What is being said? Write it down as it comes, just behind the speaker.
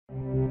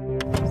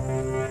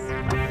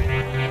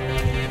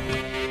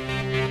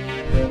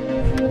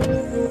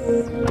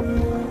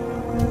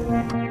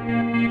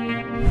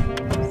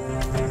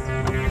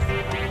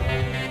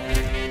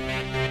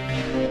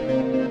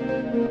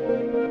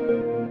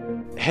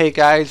Hey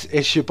guys,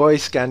 it's your boy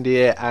Scandi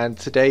here, and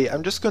today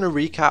I'm just going to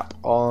recap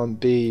on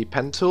the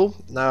pen tool.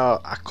 Now,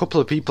 a couple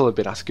of people have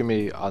been asking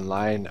me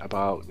online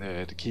about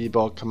the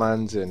keyboard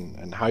commands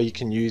and how you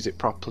can use it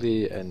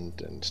properly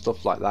and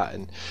stuff like that,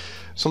 and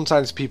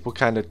sometimes people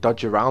kind of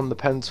dodge around the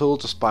pen tool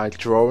just by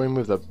drawing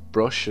with a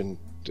brush, and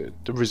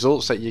the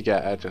results that you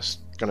get are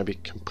just going to be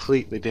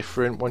completely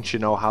different once you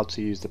know how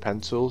to use the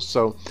pen tool.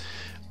 So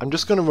I'm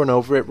just going to run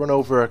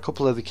over a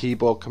couple of the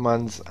keyboard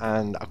commands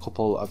and a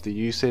couple of the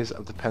uses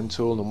of the pen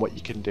tool and what you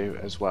can do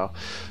as well.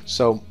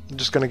 So I'm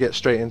just going to get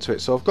straight into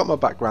it. So I've got my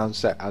background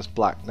set as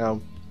black.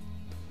 Now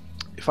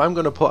if I'm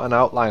going to put an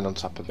outline on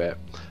top of it,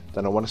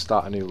 then I want to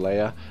start a new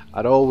layer.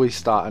 I'd always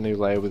start a new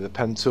layer with the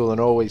pen tool and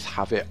always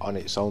have it on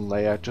its own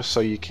layer, just so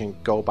you can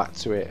go back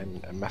to it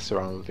and mess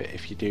around with it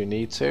if you do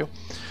need to.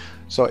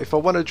 So if I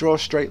want to draw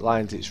straight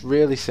lines, it's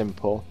really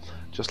simple.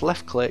 Just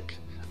left click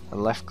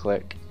and left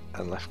click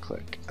and left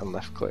click and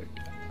left click,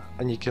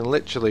 and you can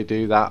literally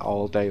do that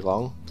all day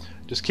long.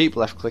 Just keep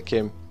left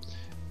clicking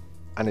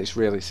and it's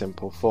really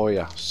simple for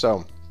you.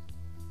 So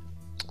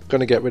I'm going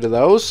to get rid of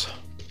those.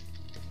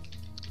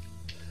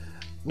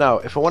 Now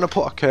if I want to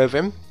put a curve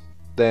in,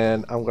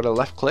 then I'm going to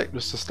left click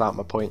just to start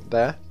my point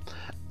there,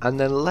 and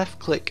then left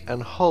click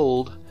and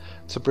hold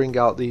to bring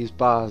out these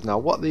bars. Now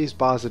what these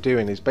bars are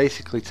doing is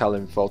basically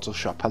telling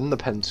Photoshop and the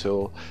pen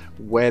tool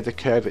where the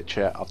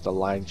curvature of the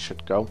line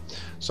should go.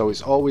 So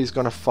it's always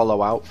going to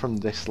follow out from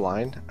this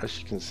line, as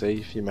you can see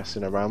if you're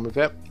messing around with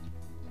it.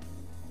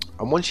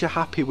 And once you're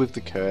happy with the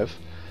curve,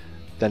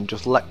 then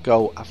just let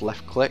go of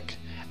left click,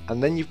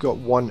 and then you've got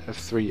one of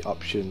three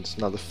options.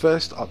 Now the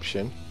first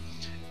option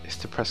is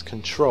to press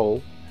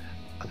Control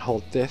and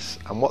hold this,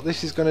 and what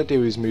this is going to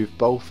do is move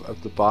both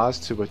of the bars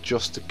to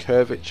adjust the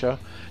curvature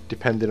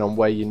depending on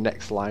where your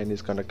next line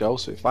is going to go.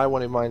 So if I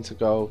wanted mine to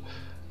go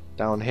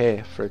down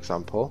here, for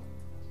example,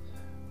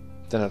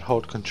 then I'd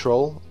hold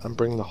Control and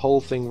bring the whole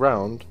thing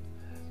round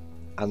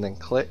and then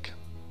click,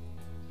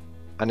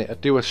 and it'll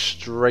do a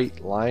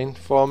straight line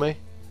for me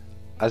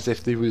as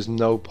if there was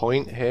no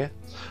point here.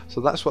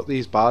 So that's what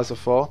these bars are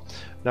for.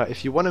 Now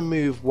if you want to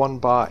move one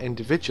bar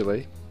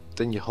individually,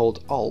 then you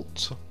hold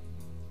Alt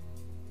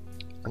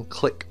and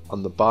click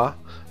on the bar.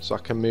 So I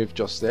can move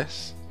just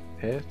this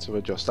here to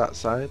adjust that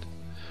side,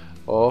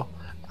 or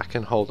I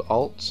can hold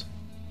Alt,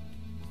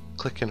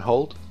 click and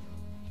hold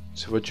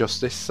to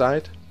adjust this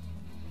side.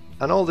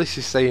 And all this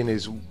is saying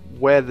is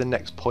where the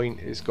next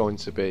point is going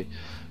to be.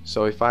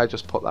 So if I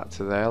just put that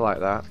to there like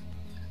that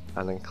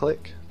and then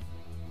click,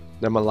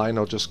 then my line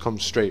will just come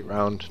straight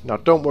round. Now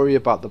don't worry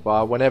about the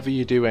bar. Whenever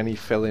you do any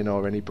filling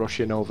or any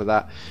brushing over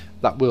that,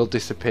 that will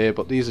disappear,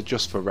 but these are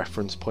just for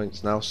reference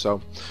points now.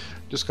 So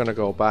just going to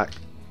go back,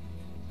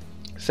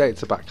 set it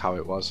to back how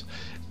it was,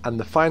 and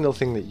the final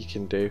thing that you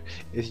can do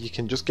is you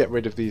can just get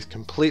rid of these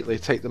completely,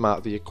 take them out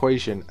of the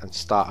equation and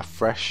start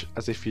afresh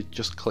as if you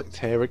just clicked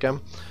here again.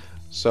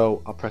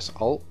 So I'll press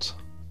Alt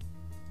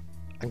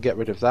and get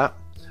rid of that,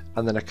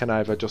 and then I can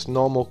either just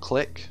normal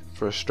click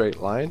for a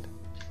straight line,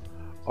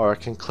 or I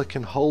can click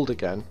and hold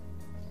again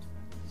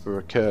for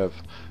a curve.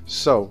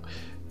 So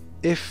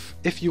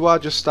if you are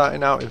just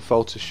starting out in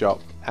Photoshop,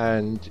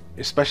 and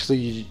especially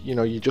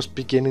you're just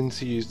beginning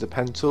to use the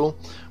pen tool,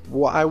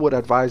 what I would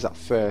advise at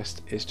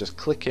first is just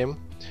click in,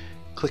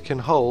 click and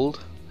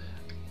hold,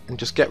 and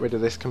just get rid of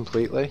this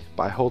completely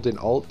by holding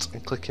Alt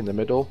and click in the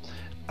middle,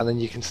 and then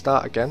you can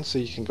start again. So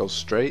you can go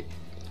straight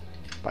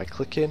by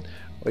clicking,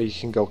 or you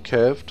can go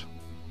curved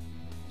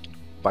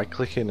by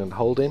clicking and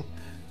holding,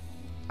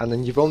 and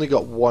then you've only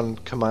got one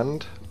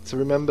command to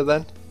remember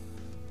then,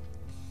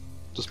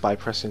 just by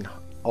pressing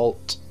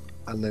Alt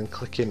and then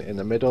clicking in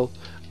the middle.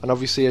 And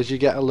obviously as you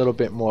get a little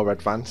bit more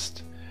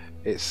advanced,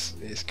 it's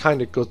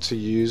kind of good to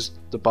use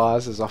the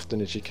bars as often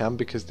as you can,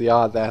 because they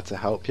are there to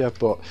help you.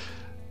 But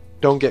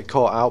don't get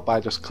caught out by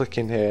just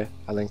clicking here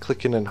and then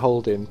clicking and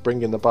holding,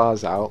 bringing the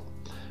bars out,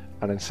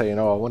 and then saying,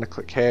 oh, I want to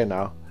click here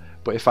now,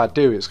 but if I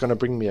do, it's going to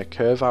bring me a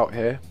curve out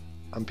here,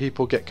 and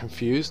people get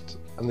confused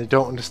and they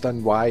don't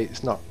understand why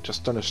it's not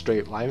just done a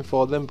straight line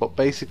for them. But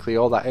basically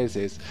all that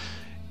is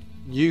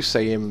you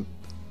saying,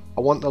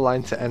 I want the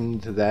line to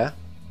end there,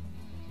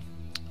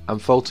 and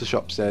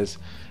Photoshop says,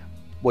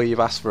 well, you've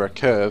asked for a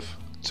curve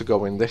to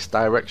go in this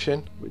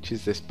direction, which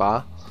is this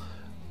bar.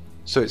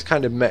 So it's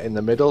kind of met in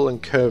the middle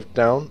and curved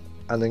down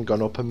and then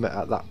gone up and met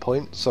at that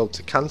point. So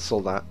to cancel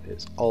that,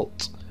 it's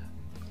Alt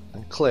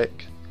and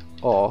click,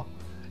 or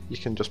you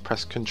can just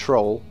press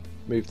Control,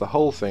 move the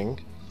whole thing,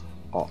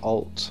 or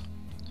Alt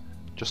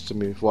just to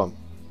move one.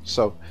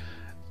 So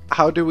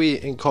how do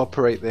we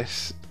incorporate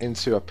this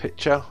into a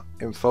picture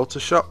in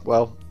Photoshop?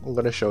 Well, I'm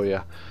going to show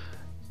you.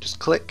 Just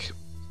click,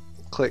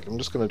 I'm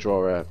just going to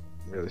draw a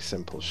really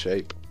simple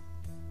shape.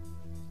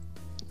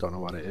 Don't know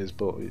what it is,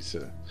 but it's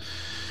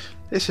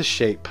a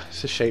shape.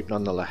 It's a shape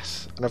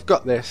nonetheless. And I've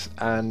got this,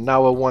 and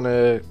now I want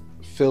to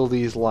fill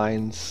these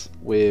lines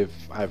with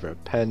either a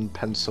pen,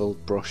 pencil,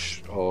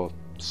 brush, or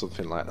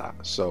something like that.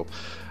 So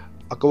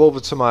I'll go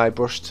over to my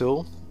brush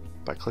tool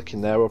by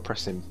clicking there or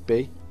pressing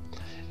B,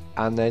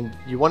 and then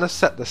you want to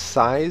set the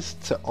size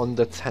to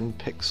under 10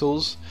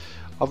 pixels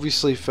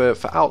Obviously for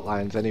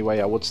outlines anyway,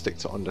 I would stick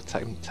to under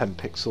 10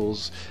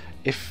 pixels.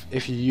 If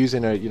you're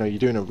using a, you're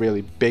doing a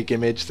really big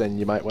image, then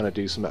you might want to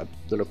do something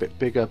a little bit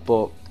bigger,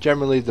 but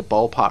generally the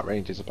ballpark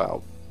range is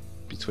about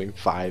between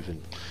 5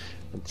 and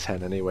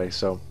 10 anyway,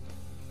 so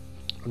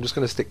I'm just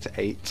going to stick to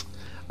 8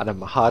 and then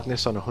my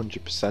hardness on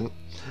 100%,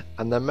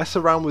 and then mess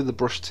around with the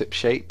brush tip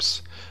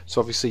shapes.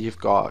 So obviously you've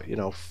got,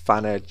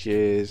 fan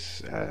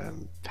edges,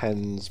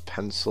 pens,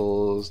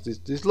 pencils,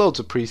 there's loads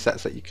of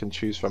presets that you can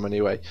choose from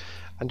anyway,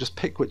 and just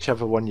pick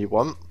whichever one you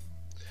want,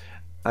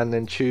 and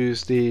then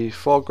choose the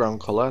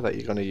foreground color that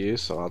you're going to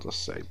use, so I'll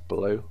just say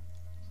blue,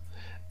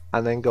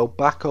 and then go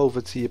back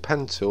over to your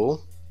pen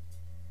tool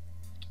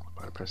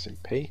by pressing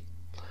P,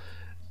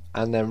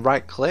 and then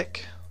right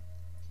click,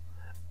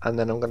 and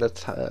then I'm going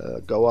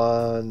to go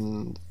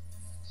on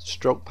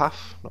stroke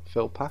path, not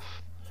fill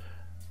path,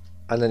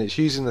 and then it's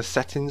using the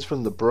settings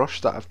from the brush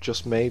that I've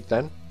just made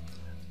then,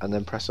 and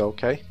then press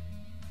OK.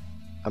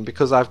 And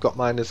because I've got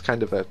mine as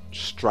kind of a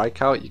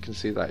strikeout, you can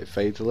see that it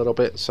fades a little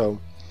bit, so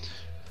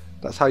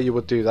that's how you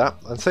would do that.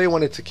 And say I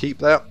wanted to keep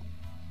that,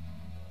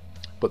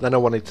 but then I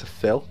wanted to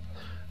fill.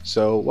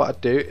 So what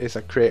I'd do is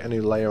I'd create a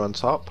new layer on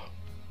top,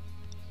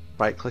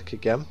 right click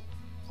again,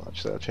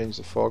 actually I'll change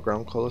the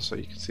foreground color so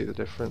you can see the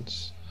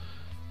difference,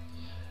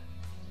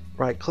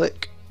 right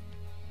click,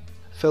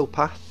 fill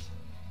path,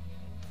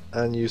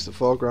 and use the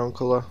foreground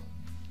color,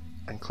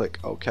 and click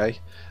OK.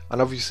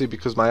 And obviously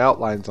because my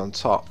outline's on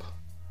top,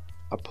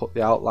 I put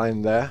the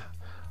outline there,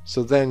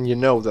 so then you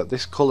know that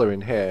this color in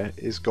here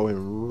is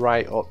going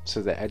right up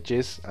to the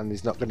edges, and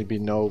there's not going to be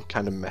no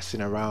kind of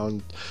messing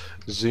around,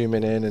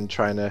 zooming in and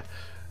trying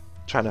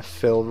to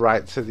fill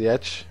right to the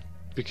edge,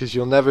 because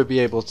you'll never be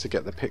able to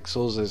get the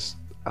pixels as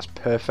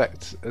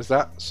perfect as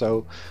that.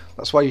 So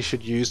that's why you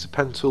should use the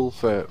pen tool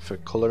for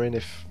coloring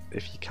if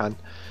you can,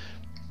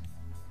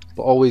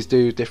 but always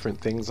do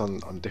different things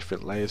on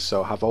different layers.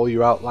 So have all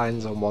your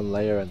outlines on one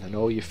layer and then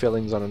all your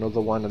fillings on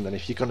another one, and then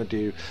if you're going to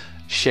do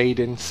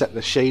shading, set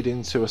the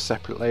shading to a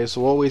separate layer.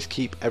 So always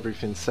keep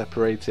everything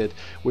separated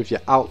with your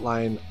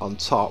outline on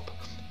top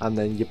and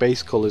then your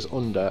base colors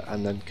under,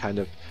 and then kind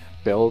of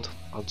build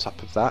on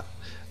top of that.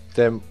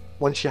 Then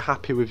once you're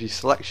happy with your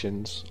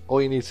selections,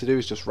 all you need to do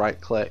is just right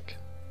click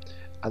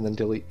and then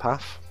delete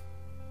path,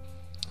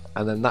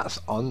 and then that's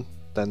on,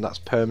 then that's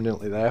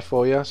permanently there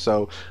for you.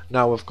 So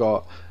now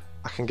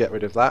I can get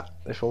rid of that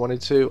if I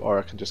wanted to, or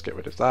I can just get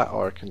rid of that,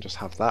 or I can just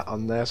have that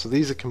on there. So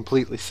these are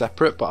completely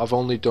separate, but I've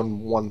only done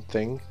one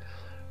thing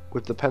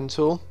with the pen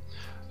tool.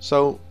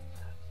 So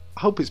I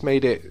hope it's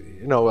made it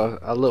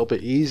a little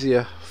bit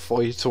easier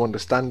for you to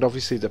understand.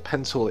 Obviously the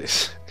pen tool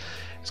it's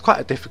quite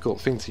a difficult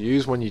thing to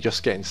use when you're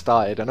just getting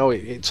started. I know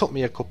it took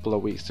me a couple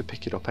of weeks to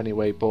pick it up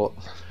anyway, but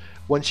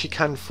once you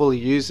can fully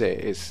use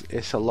it,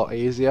 it's a lot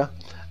easier.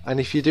 And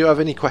if you do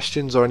have any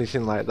questions or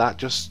anything like that,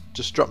 just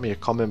drop me a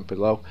comment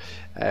below,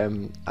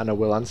 and I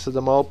will answer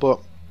them all. But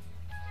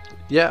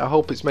yeah, I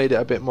hope it's made it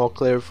a bit more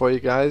clear for you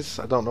guys.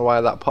 I don't know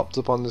why that popped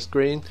up on the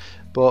screen,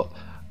 but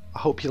I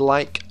hope you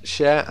like,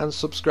 share and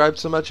subscribe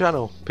to my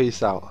channel.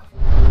 Peace out.